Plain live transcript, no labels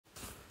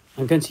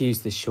I'm going to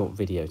use this short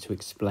video to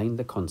explain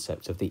the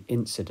concept of the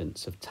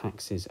incidence of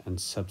taxes and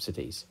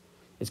subsidies.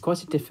 It's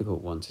quite a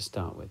difficult one to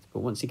start with, but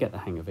once you get the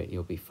hang of it,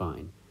 you'll be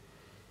fine.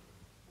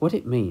 What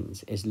it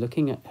means is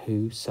looking at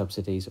who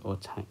subsidies or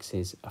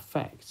taxes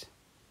affect.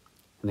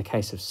 In the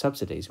case of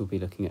subsidies, we'll be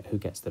looking at who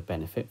gets the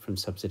benefit from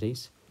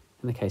subsidies.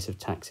 In the case of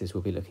taxes,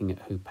 we'll be looking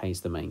at who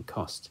pays the main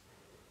cost.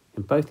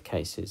 In both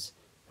cases,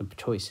 the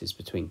choice is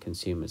between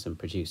consumers and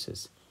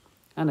producers.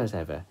 And as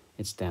ever,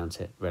 it's down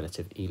to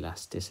relative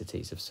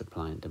elasticities of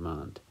supply and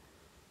demand.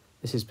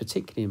 This is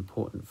particularly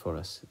important for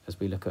us as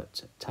we look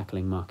at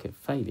tackling market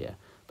failure,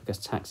 because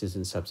taxes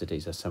and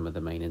subsidies are some of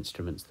the main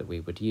instruments that we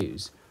would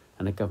use,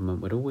 and a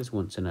government would always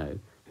want to know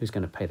who's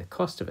going to pay the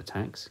cost of a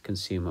tax,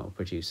 consumer or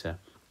producer,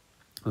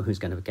 or who's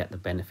going to get the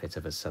benefit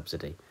of a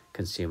subsidy,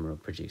 consumer or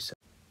producer.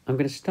 I'm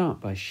going to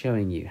start by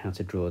showing you how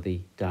to draw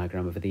the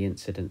diagram of the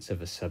incidence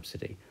of a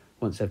subsidy.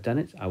 Once I've done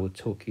it, I will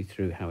talk you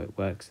through how it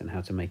works and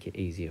how to make it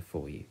easier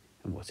for you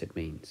and what it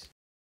means.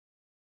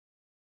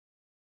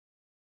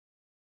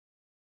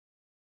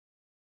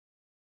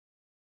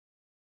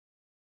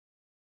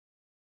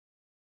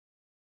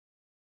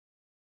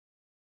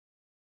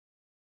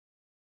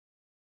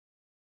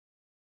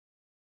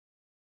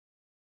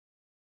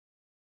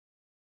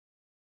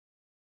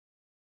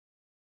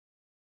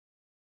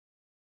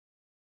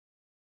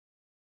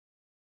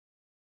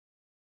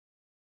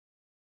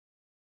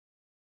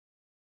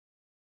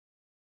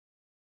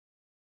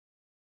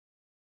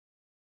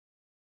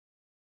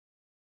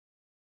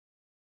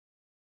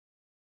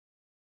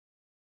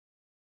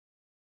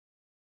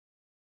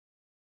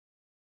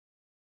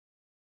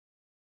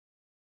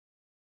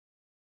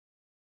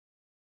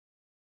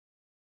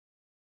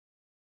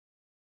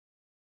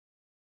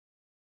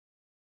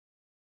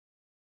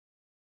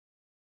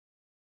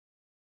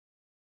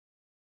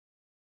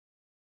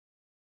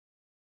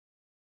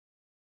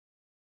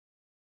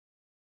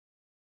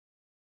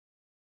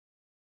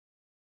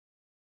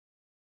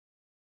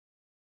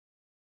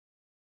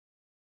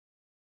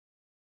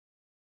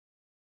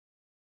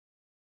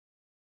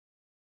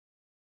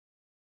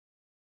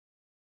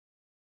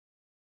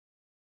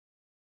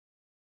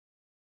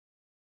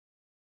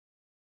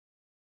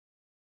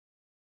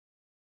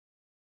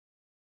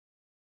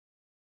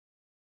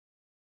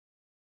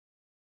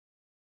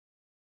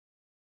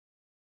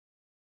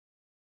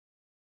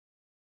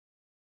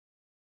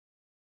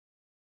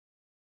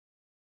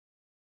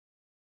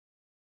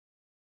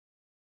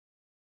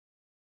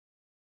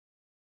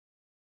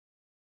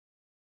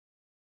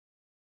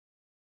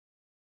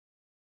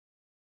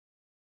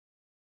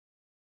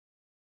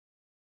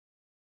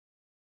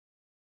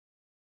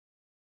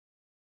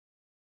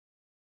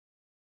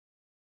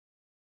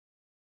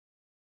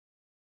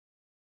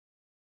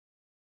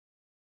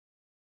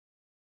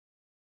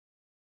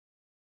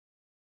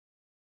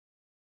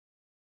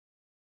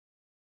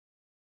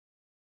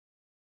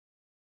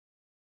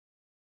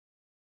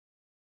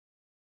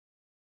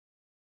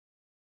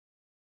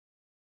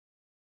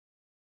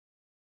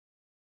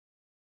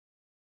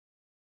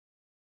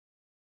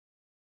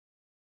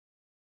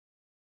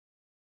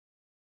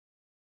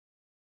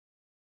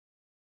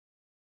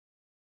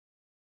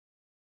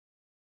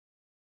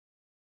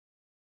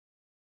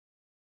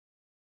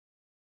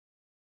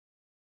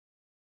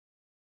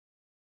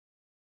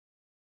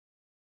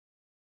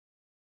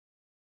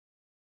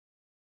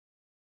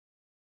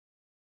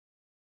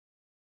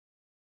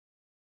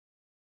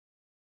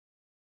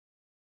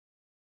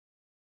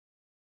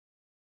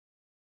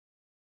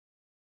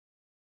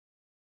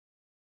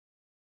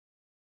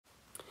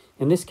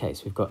 In this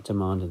case, we've got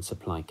demand and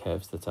supply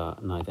curves that are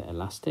neither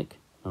elastic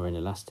nor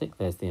inelastic.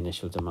 There's the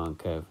initial demand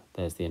curve,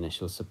 there's the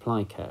initial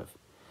supply curve.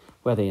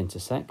 Where they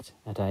intersect,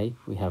 at A,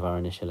 we have our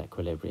initial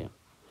equilibrium.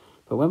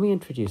 But when we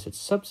introduce a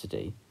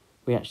subsidy,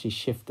 we actually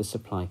shift the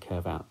supply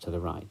curve out to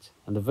the right.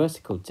 And the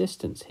vertical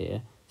distance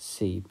here,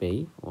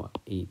 CB, or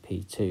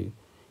EP2,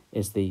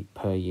 is the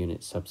per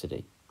unit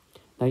subsidy.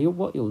 Now,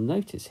 what you'll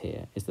notice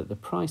here is that the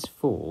price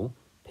fall,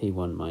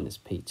 P1 minus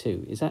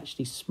P2, is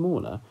actually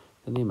smaller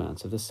than the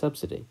amount of the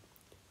subsidy.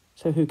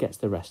 So who gets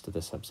the rest of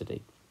the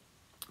subsidy?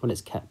 Well,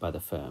 it's kept by the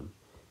firm,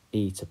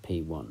 E to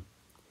P1.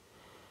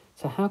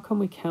 So how can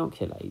we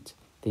calculate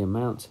the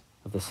amount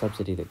of the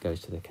subsidy that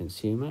goes to the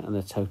consumer and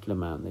the total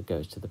amount that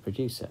goes to the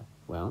producer?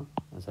 Well,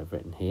 as I've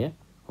written here,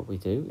 what we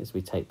do is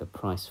we take the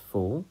price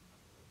fall,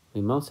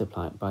 we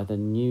multiply it by the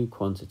new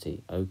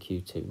quantity,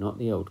 OQ2, not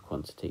the old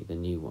quantity, the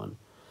new one.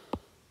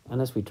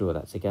 And as we draw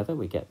that together,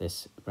 we get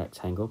this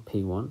rectangle,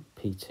 P1,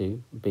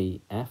 P2,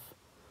 B, F.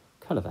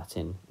 Colour that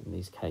in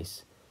this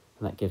case,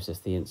 and that gives us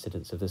the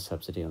incidence of the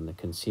subsidy on the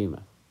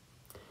consumer.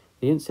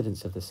 The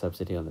incidence of the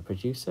subsidy on the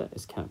producer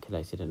is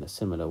calculated in a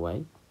similar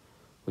way.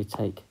 We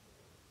take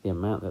the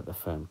amount that the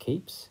firm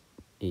keeps,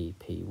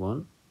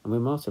 EP1, and we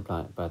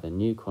multiply it by the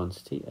new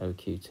quantity,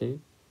 OQ2,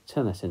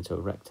 turn that into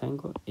a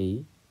rectangle,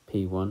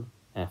 EP1,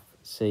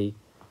 FC,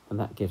 and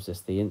that gives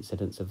us the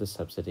incidence of the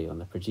subsidy on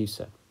the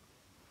producer.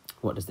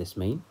 What does this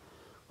mean?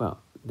 Well,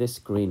 this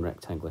green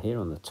rectangle here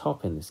on the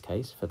top in this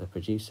case for the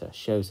producer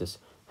shows us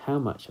how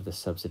much of the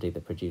subsidy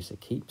the producer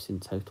keeps in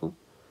total,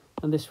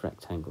 and this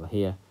rectangle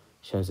here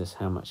shows us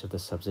how much of the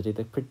subsidy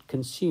the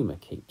consumer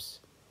keeps.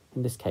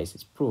 In this case,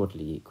 it's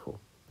broadly equal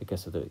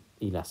because of the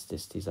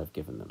elasticities I've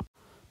given them.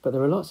 But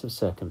there are lots of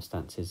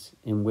circumstances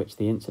in which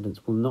the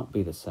incidence will not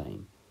be the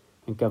same,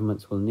 and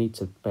governments will need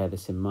to bear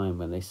this in mind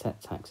when they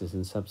set taxes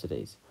and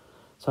subsidies.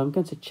 So I'm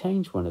going to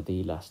change one of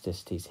the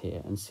elasticities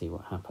here and see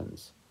what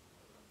happens.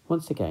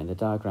 Once again, the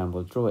diagram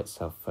will draw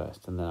itself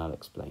first, and then I'll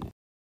explain it.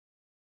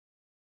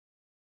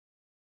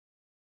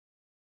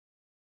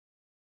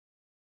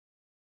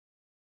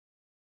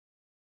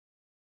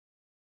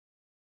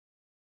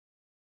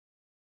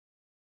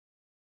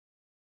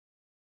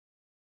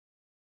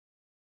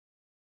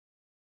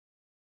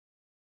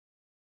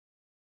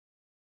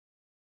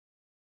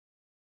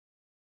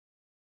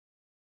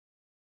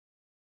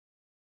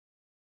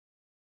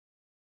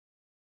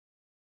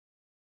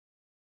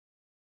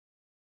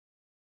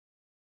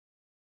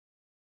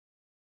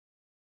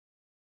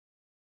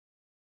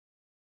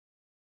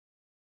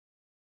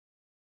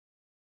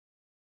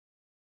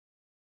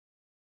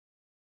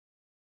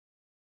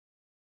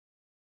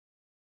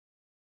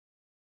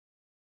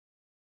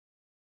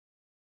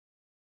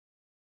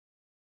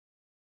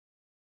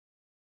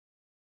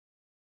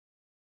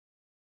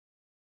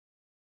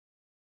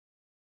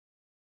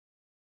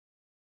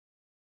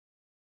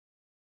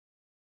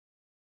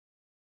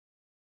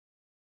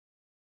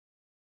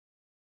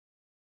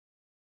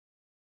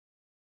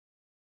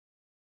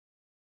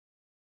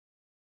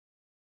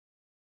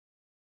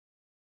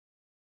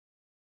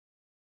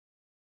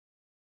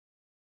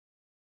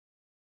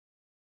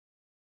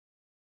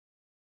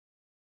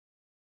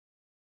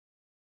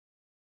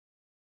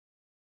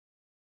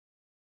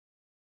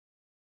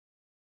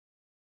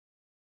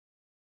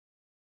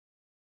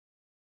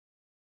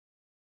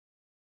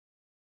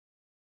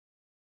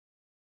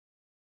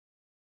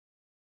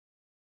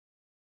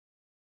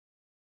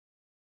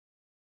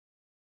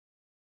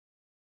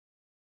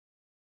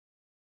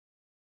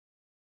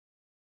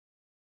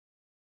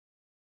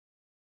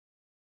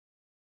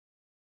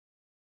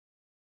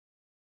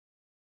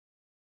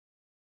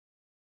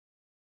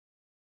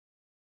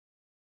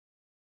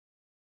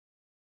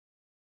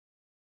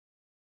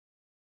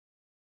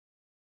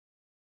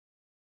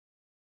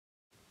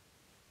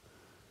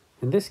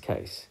 In this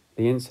case,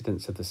 the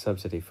incidence of the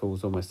subsidy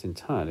falls almost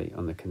entirely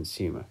on the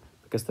consumer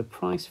because the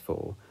price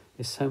fall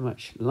is so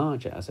much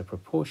larger as a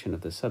proportion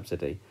of the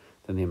subsidy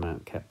than the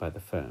amount kept by the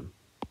firm.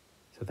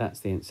 So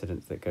that's the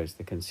incidence that goes to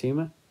the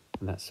consumer,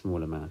 and that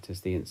small amount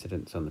is the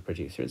incidence on the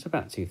producer. It's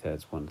about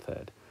 2/3,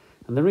 1/3.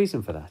 And the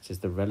reason for that is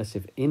the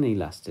relative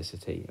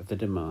inelasticity of the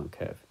demand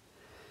curve.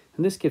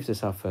 And this gives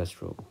us our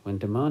first rule. When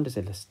demand is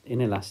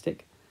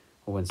inelastic,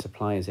 or when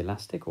supply is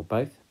elastic, or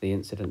both, the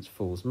incidence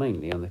falls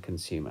mainly on the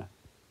consumer.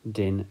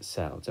 Din,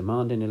 sell.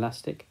 Demand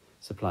inelastic,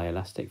 supply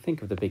elastic.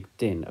 Think of the big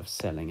din of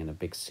selling in a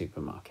big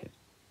supermarket.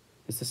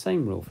 It's the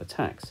same rule for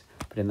tax,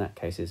 but in that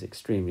case is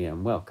extremely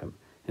unwelcome.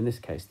 In this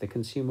case, the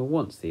consumer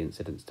wants the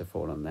incidence to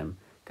fall on them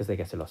because they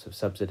get a lot of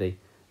subsidy.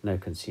 No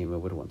consumer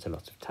would want a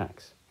lot of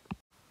tax.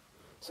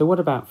 So what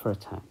about for a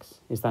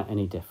tax? Is that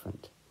any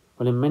different?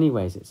 Well, in many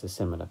ways it's a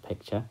similar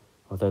picture,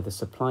 although the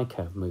supply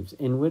curve moves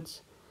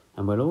inwards,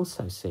 and we'll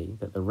also see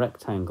that the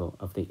rectangle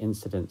of the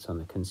incidence on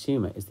the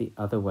consumer is the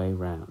other way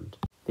round.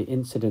 The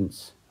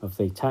incidence of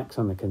the tax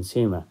on the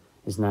consumer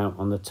is now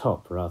on the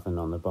top rather than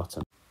on the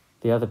bottom.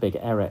 The other big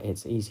error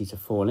it's easy to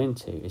fall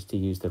into is to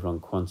use the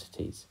wrong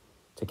quantities.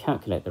 To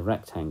calculate the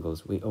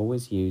rectangles, we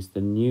always use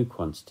the new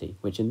quantity,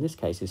 which in this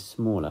case is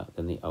smaller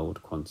than the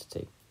old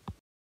quantity.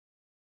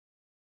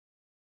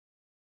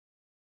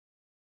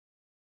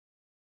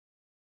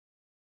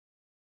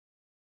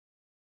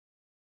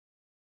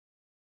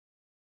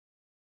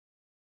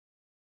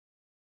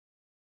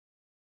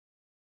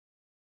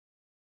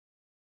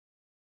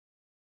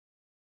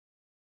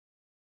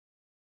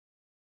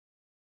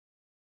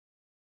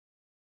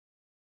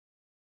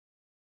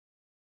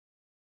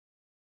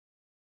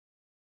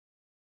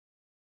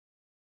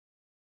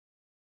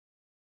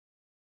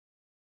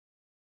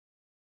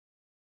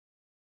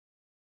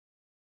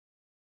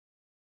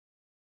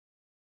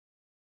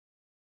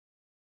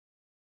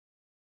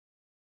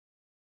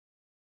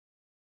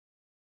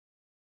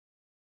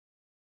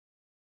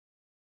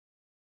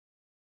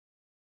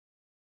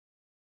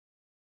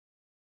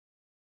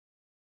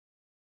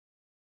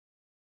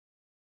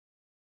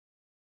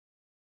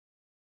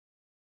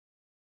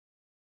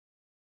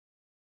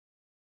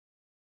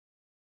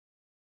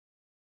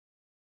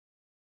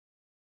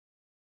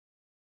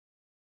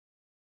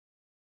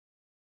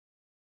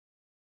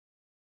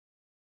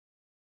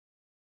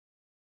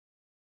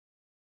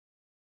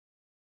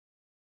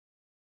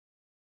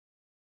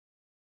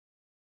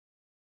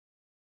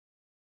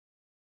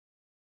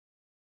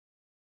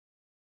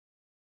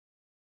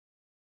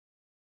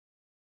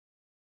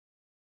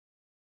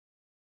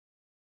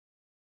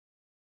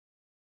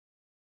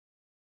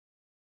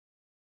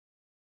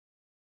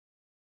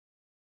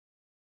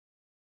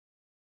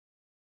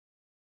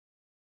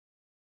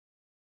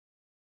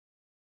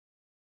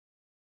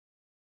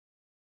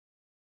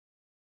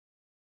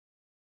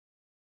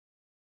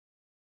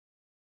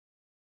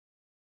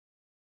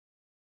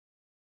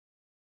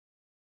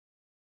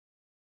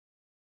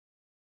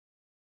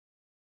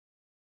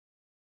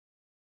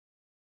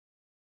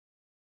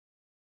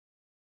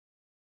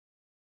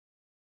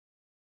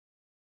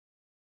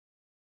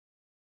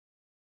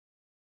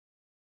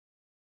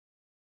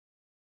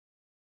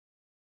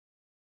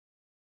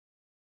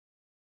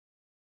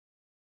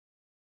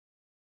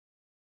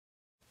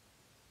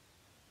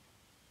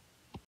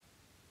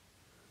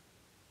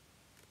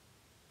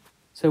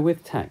 So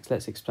with tax,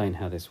 let's explain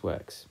how this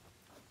works.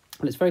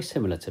 Well, it's very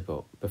similar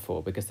to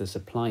before because the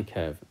supply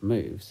curve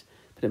moves,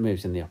 but it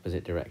moves in the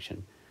opposite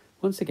direction.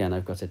 Once again,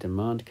 I've got a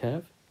demand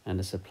curve and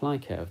a supply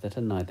curve that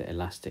are neither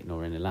elastic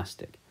nor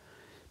inelastic.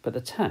 But the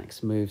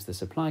tax moves the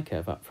supply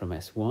curve up from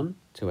S1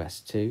 to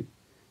S2,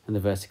 and the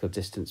vertical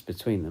distance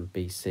between them,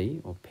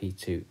 BC or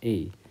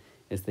P2E,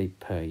 is the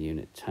per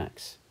unit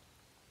tax.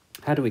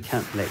 How do we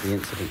calculate the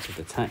incidence of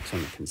the tax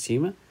on the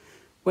consumer?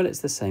 Well, it's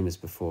the same as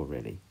before,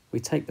 really. We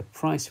take the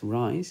price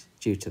rise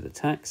due to the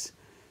tax,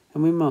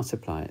 and we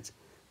multiply it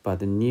by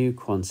the new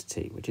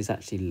quantity, which is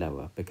actually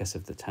lower because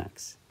of the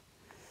tax.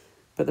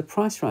 But the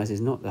price rise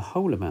is not the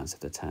whole amount of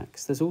the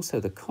tax. There's also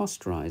the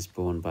cost rise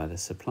borne by the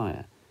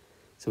supplier.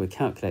 So we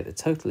calculate the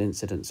total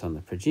incidence on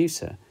the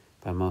producer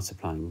by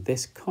multiplying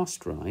this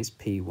cost rise,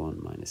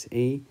 P1 minus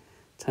E,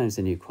 times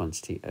the new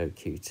quantity,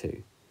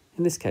 OQ2.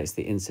 In this case,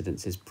 the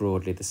incidence is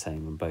broadly the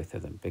same on both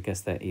of them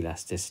because their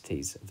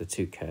elasticities of the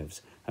two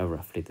curves are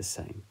roughly the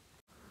same.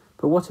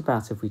 But what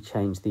about if we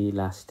change the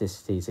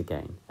elasticities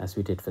again, as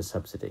we did for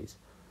subsidies?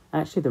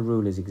 Actually, the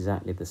rule is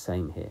exactly the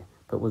same here,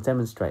 but we'll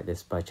demonstrate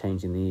this by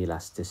changing the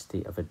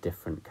elasticity of a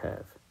different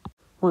curve.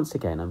 Once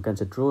again, I'm going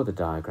to draw the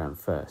diagram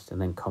first and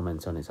then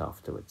comment on it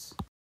afterwards.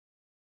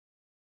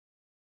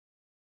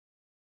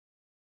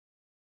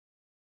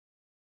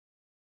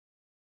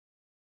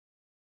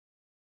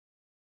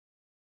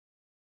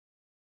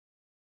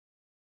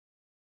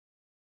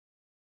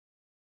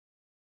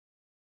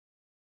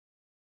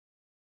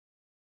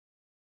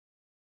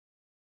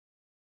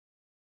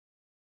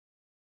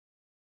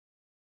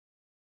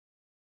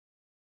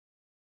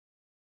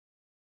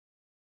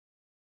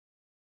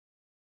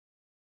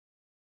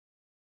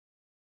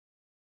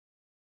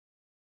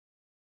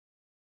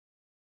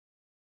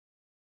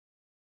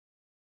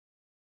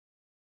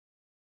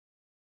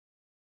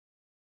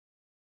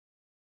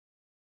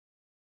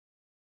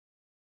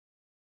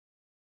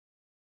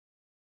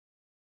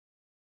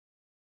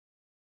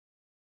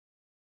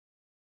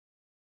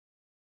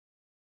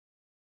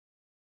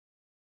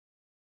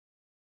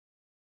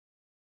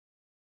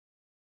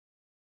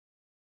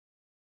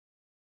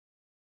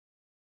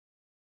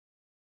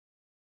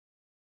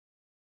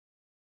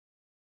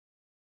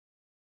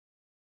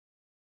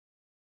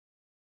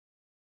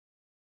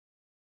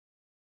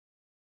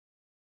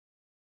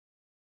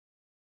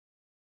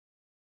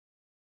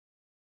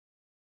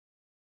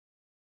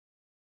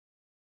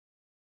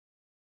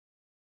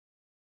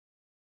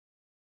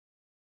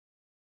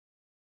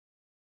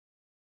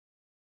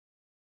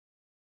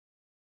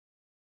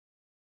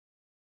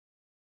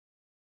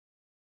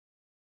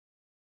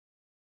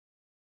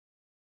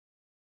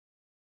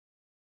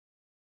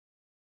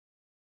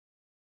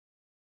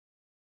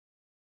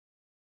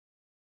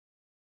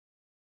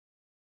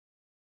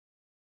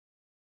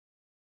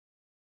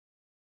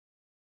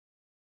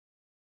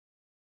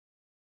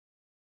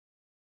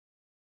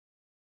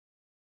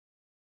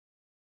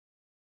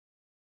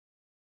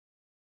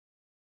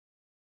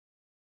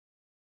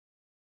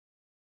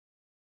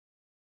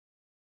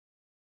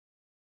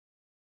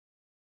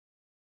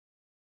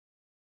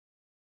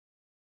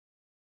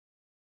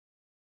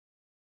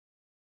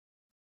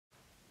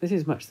 This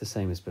is much the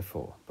same as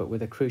before, but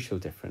with a crucial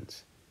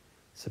difference.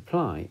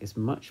 Supply is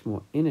much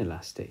more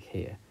inelastic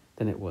here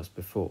than it was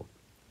before.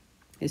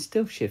 It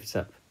still shifts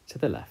up to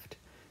the left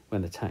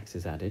when the tax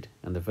is added,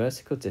 and the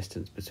vertical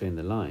distance between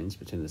the lines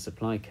between the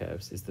supply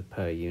curves is the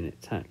per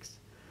unit tax.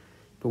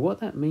 But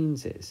what that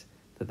means is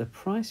that the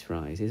price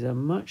rise is a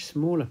much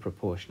smaller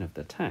proportion of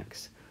the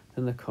tax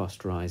than the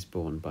cost rise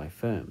borne by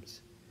firms.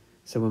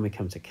 So when we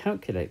come to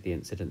calculate the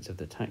incidence of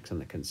the tax on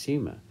the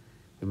consumer,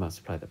 we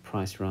multiply the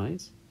price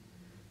rise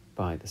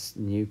by the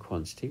new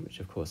quantity, which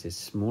of course is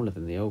smaller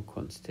than the old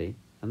quantity,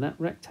 and that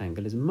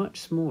rectangle is much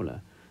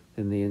smaller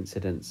than the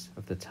incidence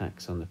of the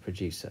tax on the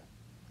producer.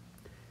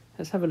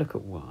 Let's have a look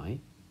at why.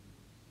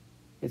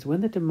 It's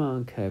when the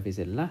demand curve is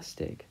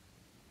elastic,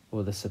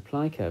 or the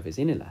supply curve is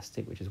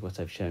inelastic, which is what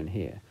I've shown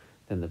here,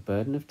 then the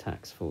burden of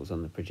tax falls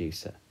on the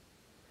producer.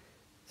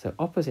 So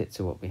opposite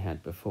to what we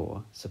had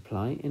before,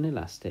 supply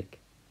inelastic,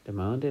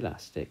 demand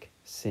elastic,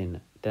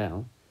 sin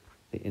del,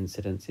 the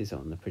incidence is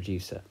on the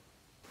producer.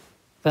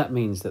 That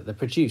means that the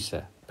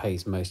producer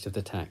pays most of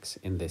the tax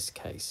in this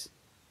case.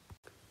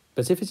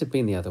 But if it had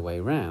been the other way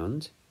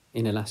round,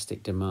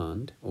 inelastic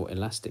demand or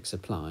elastic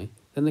supply,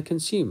 then the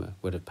consumer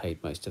would have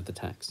paid most of the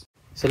tax.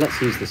 So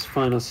let's use this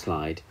final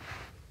slide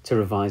to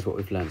revise what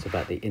we've learnt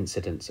about the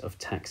incidence of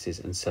taxes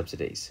and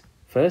subsidies.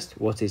 First,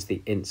 what is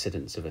the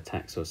incidence of a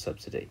tax or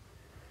subsidy?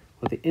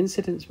 Well, the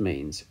incidence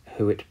means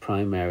who it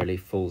primarily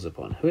falls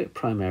upon, who it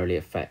primarily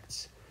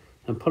affects,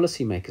 and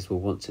policymakers will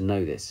want to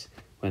know this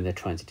when they're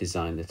trying to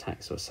design the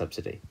tax or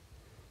subsidy.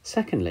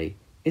 Secondly,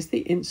 is the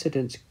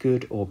incidence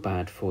good or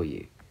bad for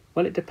you?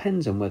 Well, it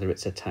depends on whether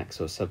it's a tax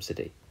or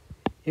subsidy.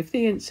 If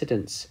the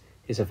incidence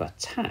is of a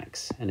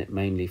tax and it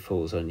mainly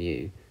falls on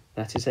you,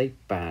 that is a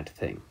bad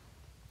thing.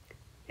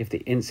 If the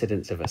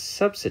incidence of a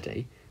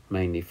subsidy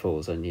mainly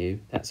falls on you,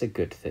 that's a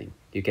good thing.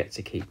 You get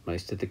to keep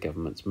most of the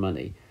government's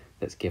money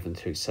that's given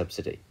through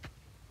subsidy.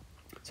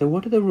 So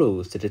what are the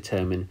rules to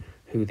determine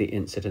who the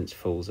incidence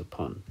falls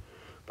upon.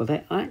 Well,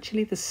 they're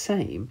actually the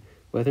same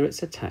whether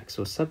it's a tax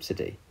or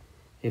subsidy.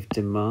 If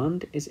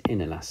demand is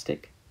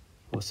inelastic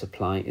or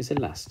supply is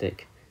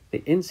elastic,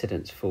 the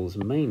incidence falls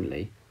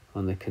mainly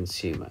on the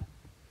consumer.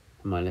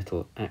 And my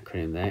little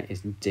acronym there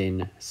is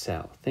DIN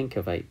sell. Think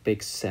of a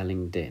big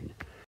selling din.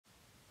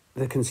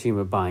 The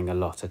consumer buying a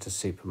lot at a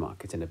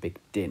supermarket in a big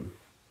din.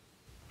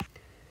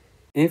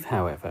 If,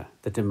 however,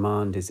 the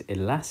demand is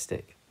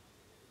elastic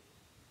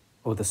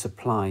or the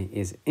supply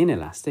is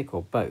inelastic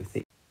or both,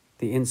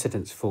 the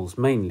incidence falls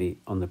mainly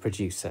on the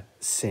producer,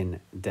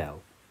 sin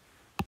del.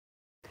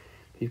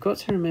 You've got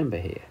to remember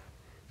here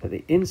that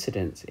the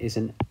incidence is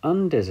an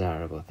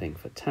undesirable thing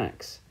for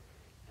tax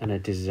and a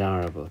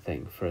desirable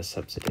thing for a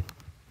subsidy.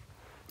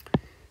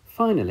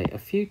 Finally, a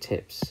few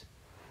tips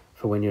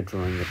for when you're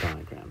drawing the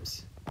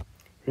diagrams.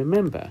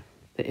 Remember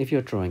that if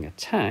you're drawing a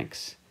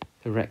tax,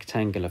 the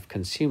rectangle of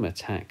consumer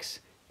tax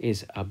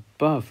is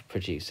above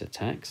producer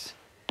tax.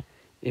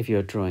 If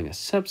you're drawing a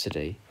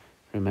subsidy,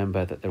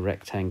 remember that the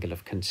rectangle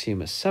of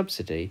consumer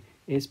subsidy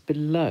is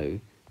below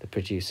the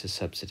producer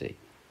subsidy.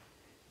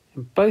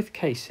 In both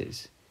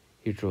cases,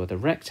 you draw the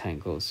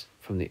rectangles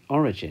from the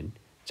origin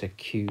to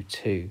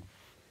Q2,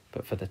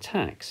 but for the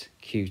tax,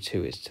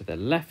 Q2 is to the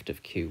left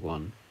of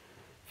Q1.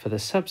 For the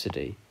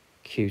subsidy,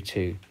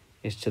 Q2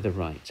 is to the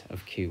right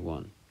of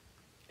Q1.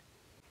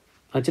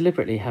 I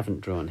deliberately haven't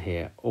drawn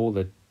here all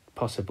the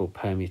possible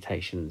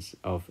permutations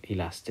of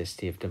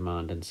elasticity of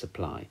demand and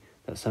supply.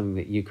 That's something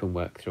that you can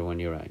work through on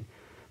your own.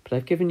 But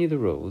I've given you the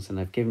rules and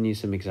I've given you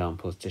some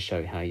examples to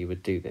show how you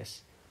would do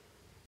this.